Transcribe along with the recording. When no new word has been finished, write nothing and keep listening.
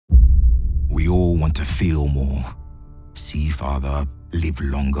We all want to feel more, see farther, live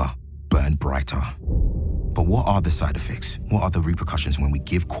longer, burn brighter. But what are the side effects? What are the repercussions when we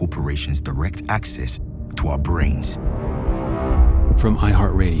give corporations direct access to our brains? From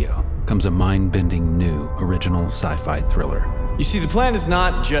iHeartRadio comes a mind-bending new original sci-fi thriller. You see, the plan is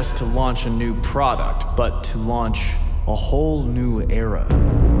not just to launch a new product, but to launch a whole new era.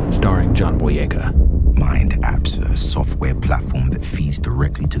 Starring John Boyega. Mind Apps, a software platform that feeds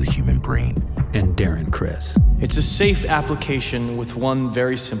directly to the human brain. And Darren Criss. It's a safe application with one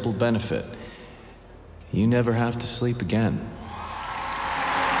very simple benefit. You never have to sleep again.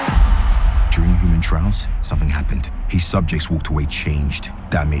 During human trials, something happened. His subjects walked away changed,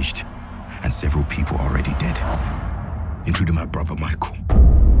 damaged, and several people are already dead, including my brother Michael.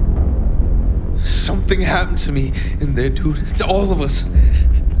 Something happened to me in there, dude. It's all of us.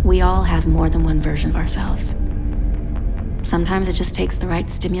 We all have more than one version of ourselves. Sometimes it just takes the right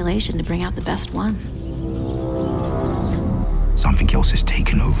stimulation to bring out the best one. Something else has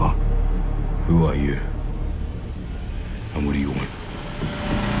taken over. Who are you? And what do you want?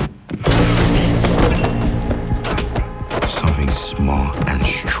 Something smart and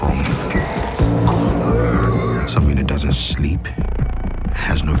strong. Something that doesn't sleep,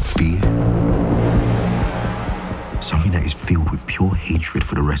 has no fear. Something that is filled with pure hatred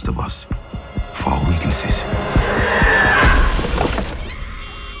for the rest of us, for our weaknesses,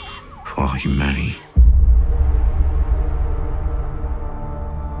 for our humanity.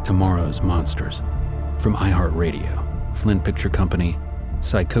 Tomorrow's Monsters. From iHeartRadio, Flint Picture Company,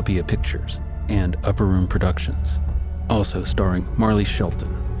 Psychopia Pictures, and Upper Room Productions. Also starring Marley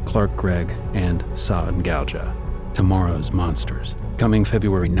Shelton, Clark Gregg, and Saad Galja. Tomorrow's Monsters. Coming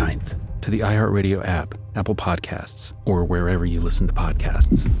February 9th to the iHeartRadio app, Apple Podcasts, or wherever you listen to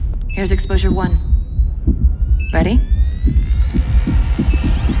podcasts. Here's exposure 1. Ready?